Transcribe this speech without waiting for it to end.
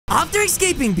After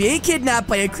escaping being kidnapped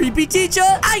by a creepy teacher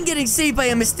and getting saved by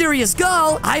a mysterious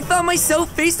girl, I found myself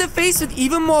face to face with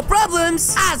even more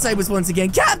problems as I was once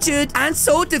again captured and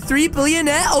sold to 3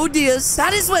 billionaire ODERS.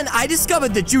 That is when I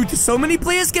discovered that due to so many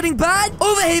players getting banned,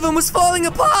 Brookhaven was falling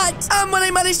apart. And when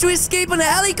I managed to escape in a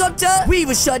helicopter, we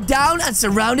were shut down and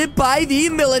surrounded by the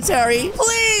military.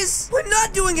 Please, we're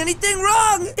not doing anything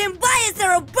wrong. Then why is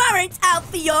there a warrant out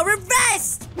for your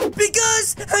arrest?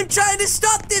 Because I'm trying to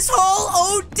stop this whole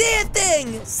oh dear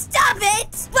thing. Stop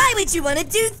it! Why would you want to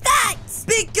do that?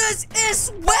 Because it's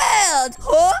weird.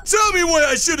 Huh? Tell me why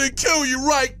I shouldn't kill you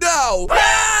right now.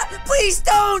 Ah, please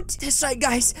don't. That's right,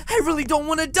 guys. I really don't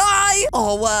want to die.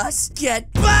 Or worse,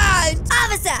 get banned.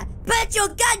 Officer, put your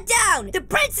gun down. The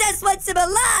princess wants him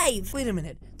alive. Wait a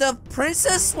minute. The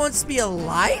princess wants me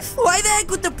alive? Why the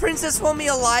heck would the princess want me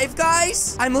alive,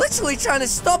 guys? I'm literally trying to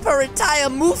stop her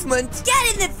entire movement.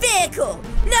 Get in the vehicle.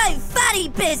 No funny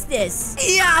business.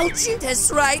 Ouch.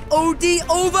 That's right, OD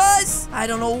overs. I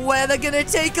don't know where they're gonna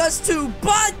take us to,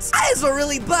 but I have a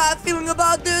really bad feeling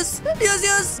about this.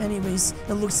 Yes. Anyways,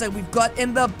 it looks like we've got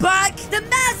in the back. The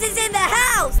mouse is in the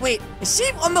house. Wait, is she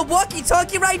on the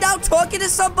walkie-talkie right now talking to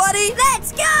somebody?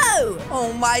 Let's go.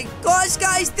 Oh my gosh,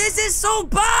 guys, this is so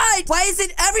bad. Why is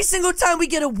it every single time we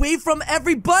get away from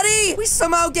everybody, we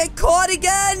somehow get caught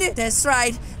again? That's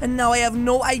right. And now I have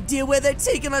no idea where they're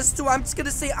taking us to. I'm just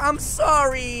gonna say I'm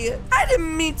sorry. I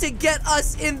didn't mean to get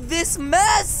us in this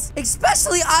mess.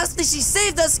 Especially after she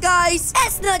saved us, guys.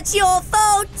 That's not your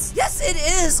fault. Yes, it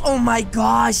is. Oh my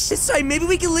gosh. That's right. Maybe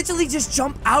we can literally just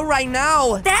jump out right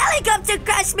now. The helicopter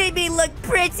crash made me look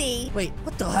pretty. Wait,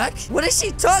 what the heck? What is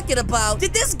she talking about?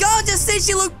 Did this girl just say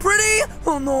she looked pretty?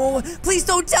 Oh no. Please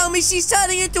don't tell me she's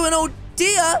turning into an oh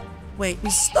dear. Wait, we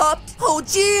stopped. Oh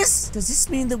jeez. Does this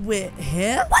mean that we're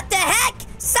here? What the heck?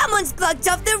 Someone's blocked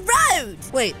off the road.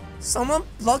 Wait, someone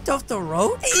blocked off the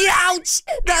road? Ouch!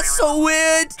 That's so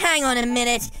weird. Hang on a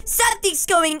minute. Something's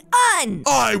going on.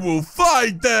 I will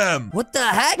find them. What the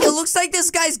heck? It looks like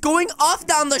this guy's going off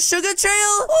down the sugar trail.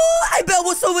 Oh, I bet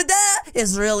what's over there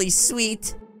is really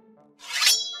sweet.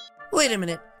 Wait a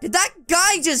minute. Did that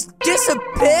guy just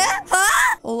disappear?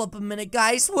 Huh? Hold up a minute,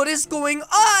 guys. What is going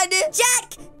on?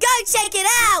 Jack, go check it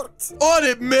out. On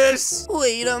it, miss.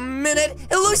 Wait a minute.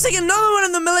 It looks like another one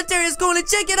in the military is going to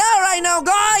check it out right now,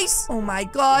 guys. Oh my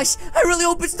gosh. I really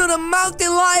hope it's not a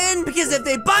mountain lion. Because if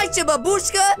they bite you,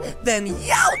 babushka, then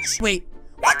youch. Wait.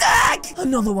 What the heck?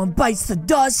 Another one bites the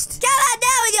dust. Come on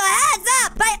now with your hands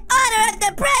up by honor of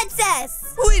the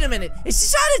princess. Wait a minute. Is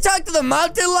she trying to talk to the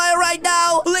mountain lion right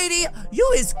now? Lady,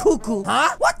 you is cuckoo,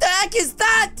 huh? What the heck is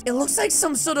that? It looks like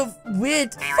some sort of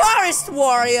weird forest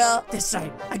warrior. That's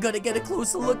right. I gotta get a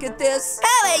closer look at this.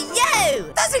 Who are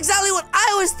you? That's exactly what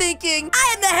I was thinking.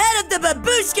 I am the head of the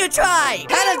babushka tribe.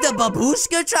 Head of the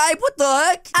babushka tribe? What the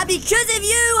heck? And because of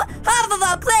you, half of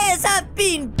our players have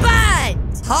been banned.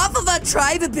 Half of our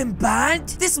tribe have been banned?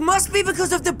 This must be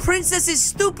because of the princess's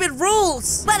stupid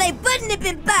rules. Well, they wouldn't have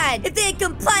been banned if they had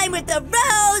complied with the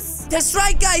rules. That's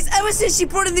right, guys. Ever since she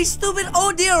brought in these stupid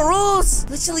oh dear rules,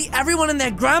 literally everyone and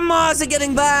their grandmas are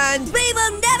getting banned. We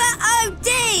will never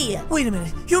OD. Wait a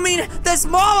minute. You mean there's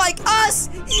more like us?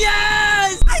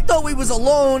 Yes! I thought we was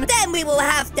alone. Then we will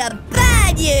have to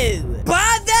ban you.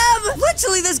 Ban them?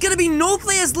 Literally, there's gonna be no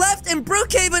players left in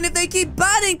Brookhaven if they keep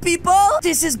banning people.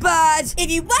 This is bad. If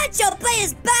you want your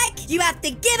players back, you have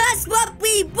to give us what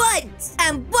we want.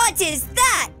 And what is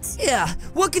that? Yeah,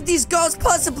 what could these girls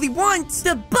possibly want?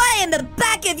 The boy in the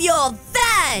back of your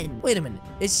van. Wait a minute.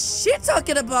 Is she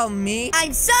talking about me?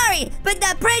 I'm sorry, but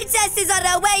the princess is on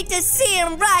her way to see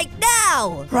him right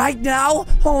now. Right now?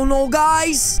 Oh no,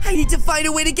 guys. I need to find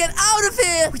a way to get out of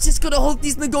here. We're just gonna hope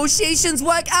these negotiations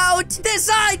work out this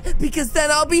side, because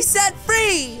then I'll be set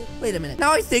free. Wait a minute.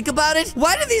 Now I think about it.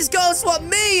 Why do these girls want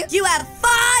me? You have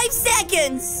 5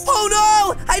 seconds. Oh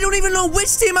no! I don't even know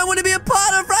which team I want to be a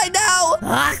part of right now.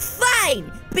 Ugh,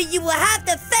 fine. But you will have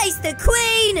to face the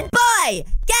queen. Boy,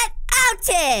 get out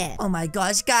here. Oh my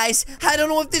gosh, guys. I don't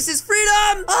know if this is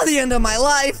freedom or the end of my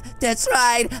life. That's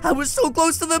right. I was so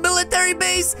close to the military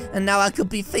base, and now I could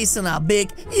be facing a big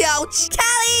youch.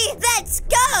 Callie, let's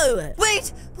go.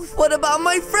 Wait. What about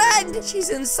my friend? She's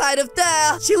inside of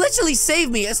there. She literally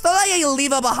saved me. It's not like I can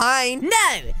leave her behind.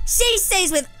 No, she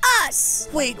stays with us.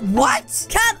 Wait, what?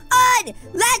 Come on,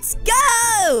 let's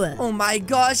go. Oh my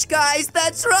gosh, guys,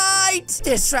 that's right.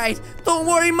 That's right. Don't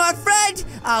worry, my friend.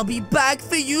 I'll be back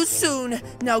for you soon.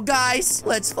 Now, guys,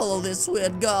 let's follow this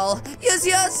weird girl. Yes,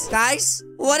 yes. Guys,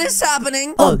 What is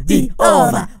happening? Hold the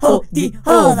over, hold the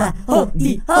over, hold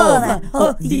the over,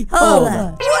 hold the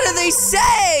over. What are they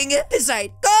saying? That's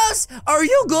right. Girls, are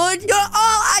you good? You're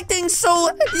all acting so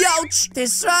youch.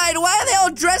 That's right. Why are they all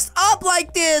dressed up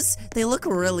like this? They look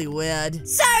really weird.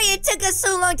 Sorry it took us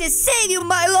so long to save you,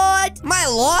 my lord. My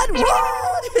lord?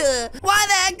 What? Why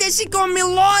the heck did she call me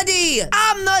lordy?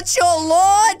 I'm not your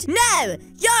lord. No,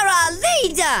 you're our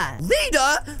leader.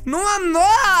 Leader? No, I'm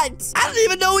not. I don't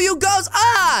even know who you girls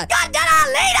are. You're not our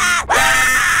leader.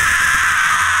 Ah!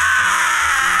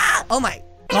 Oh my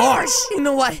gosh. You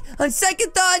know what? On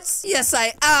second thoughts, yes,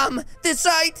 I am. That's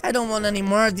right. I don't want any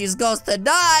more of these girls to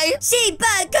die.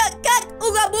 Sheba,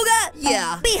 ooga booga.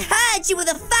 Yeah. We heard you were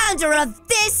the founder of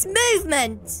this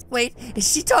movement. Wait, is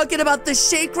she talking about the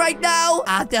shake right now?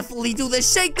 I'll definitely do the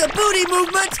shake the booty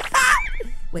movement.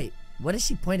 Wait, what is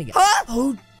she pointing at? Huh?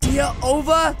 Oh dear,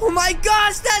 over. Oh my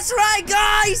gosh, that's right,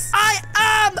 guys. I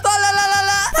am. La la la la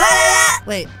la.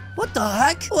 Wait. What the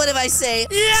heck? What did I say?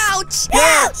 Ouch!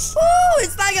 Ouch! Ooh,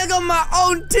 it's like I got my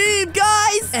own team,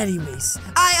 guys! Anyways,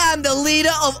 I am the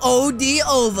leader of OD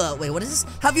Over. Wait, what is this?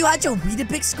 Have you had your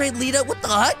Weetabix great leader? What the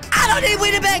heck? I don't need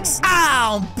Weetabix!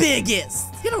 I'm biggest!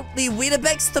 You don't need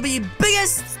Weetabix to be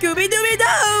biggest!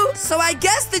 Scooby-Dooby-Doo! So I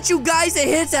guess that you guys are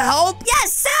here to help?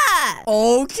 Yes, sir!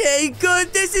 Okay,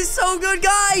 good. This is so good,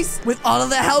 guys. With all of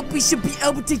the help, we should be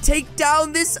able to take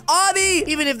down this army.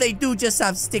 Even if they do just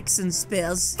have sticks and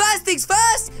spears. First things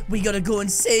first, we gotta go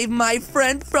and save my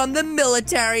friend from the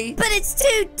military. But it's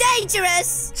too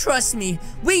dangerous. Trust me,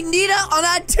 we need her on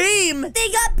our team.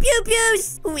 They got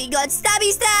pew-pews. We got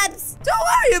stabby stabs. Don't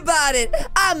worry about it.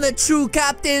 I'm the true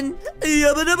captain.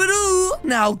 Yabba-dabba-doo.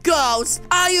 Now, girls,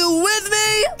 are you with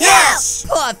me? Yes.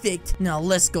 Perfect. Now,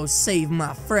 let's go save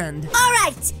my friend. All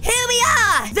right, here we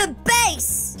are. The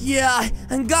base. Yeah,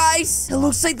 and guys, it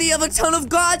looks like they have a ton of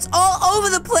guards all over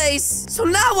the place. So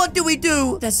now what do we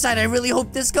do? That's right, I really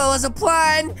hope this girl has a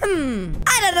plan.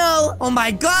 I don't know. Oh my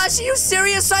gosh, are you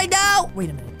serious right now? Wait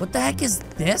a minute, what the heck is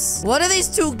this? What are these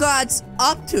two guards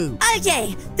up to?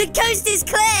 Okay, the coast is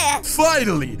clear.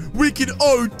 Finally, we can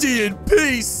OD in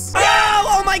peace.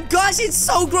 Oh my gosh, it's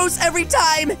so gross every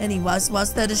time. Anyways,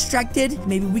 whilst they're distracted,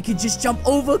 maybe we could just jump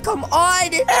over. Come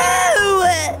on.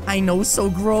 Oh. I know, so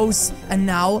gross. And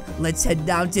now, let's head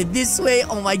down to this way.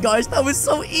 Oh my gosh, that was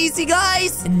so easy,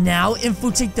 guys. And now,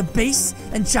 infiltrate the base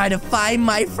and try to find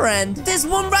my friend. There's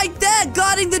one right there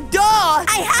guarding the door.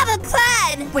 I have a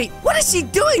plan. Wait, what is she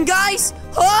doing, guys?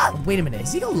 Huh? Wait a minute,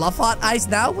 is he gonna love hot eyes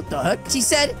now? What the heck? She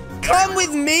said, come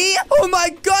with me. Oh my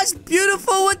gosh,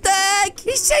 beautiful. What the heck?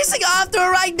 He's chasing after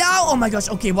her right now. Oh my gosh.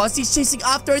 Okay, whilst he's chasing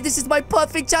after her, this is my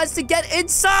perfect chance to get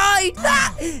inside.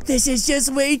 This is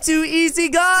just way too easy,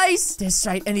 guys. That's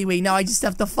right. Anyway, now I just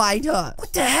have to find her.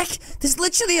 What the heck? There's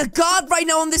literally a guard right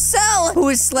now in the cell who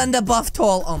is slender, buff,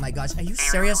 tall. Oh my gosh. Are you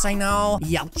serious right now?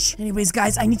 Youch. Anyways,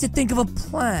 guys, I need to think of a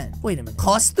plan. Wait a minute.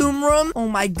 Costume room? Oh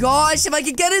my gosh. If I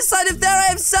could get inside of there, I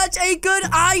have such a good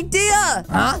idea.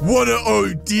 Huh? Wanna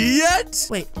OD yet?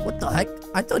 Wait, what the heck?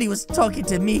 I thought he was talking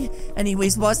to me.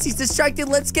 Anyways, whilst he's distracted,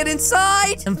 let's get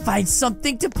inside and find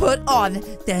something to put on.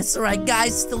 That's right,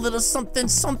 guys. The little something,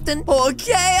 something.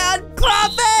 Okay, and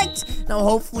perfect. Now,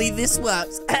 hopefully this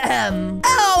works.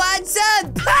 Hello,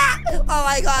 handsome. Oh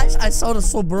my gosh, I saw the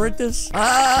so British.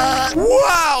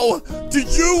 Wow! Do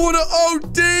you wanna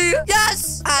OD?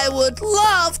 Yes, I would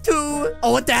love to.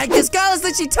 Oh, what the heck? This girl is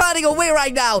literally turning away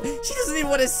right now. She doesn't even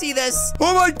want to see this.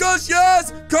 Oh my gosh,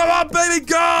 yes! Come on, baby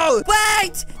girl!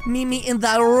 Wait! Meet me in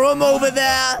that room over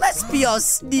there. Let's be all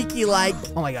sneaky like.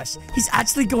 Oh my gosh. He's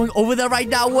actually going over there right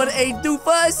now. What a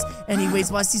doofus.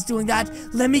 Anyways, whilst he's doing that,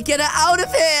 let me get her out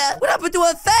of here. What happened to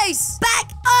her face?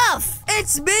 Back off.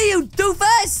 It's me, you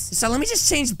doofus. So let me just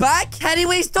change back.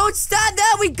 Anyways, don't stand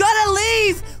there. We gotta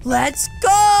leave. Let's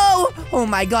go. Oh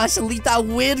my gosh, leave that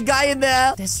weird guy in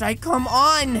there. That's right, come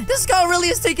on. This girl really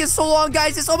is taking so long,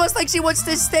 guys. It's almost like she wants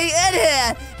to stay in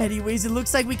here. Anyways, it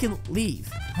looks like we can leave.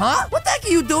 Huh? What the heck are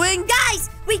you doing? Guys,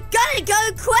 we gotta go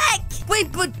quick.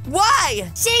 Wait, but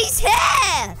why? She's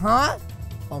here. Huh?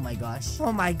 Oh my gosh.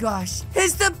 Oh my gosh.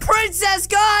 It's the princess,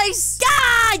 guys!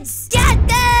 Guards! Get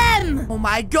them! Oh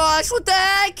my gosh, what the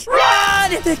heck?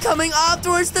 Run! They're coming after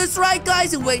us. That's right,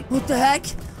 guys. And wait, what the heck?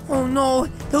 Oh no,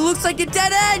 it looks like a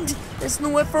dead end. There's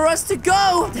nowhere for us to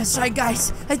go. That's right,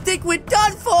 guys. I think we're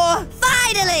done for.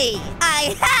 Finally,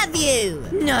 I have you.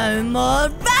 No more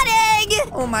running.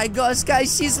 Oh my gosh,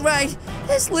 guys, she's right.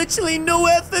 There's literally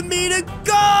nowhere for me to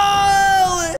go.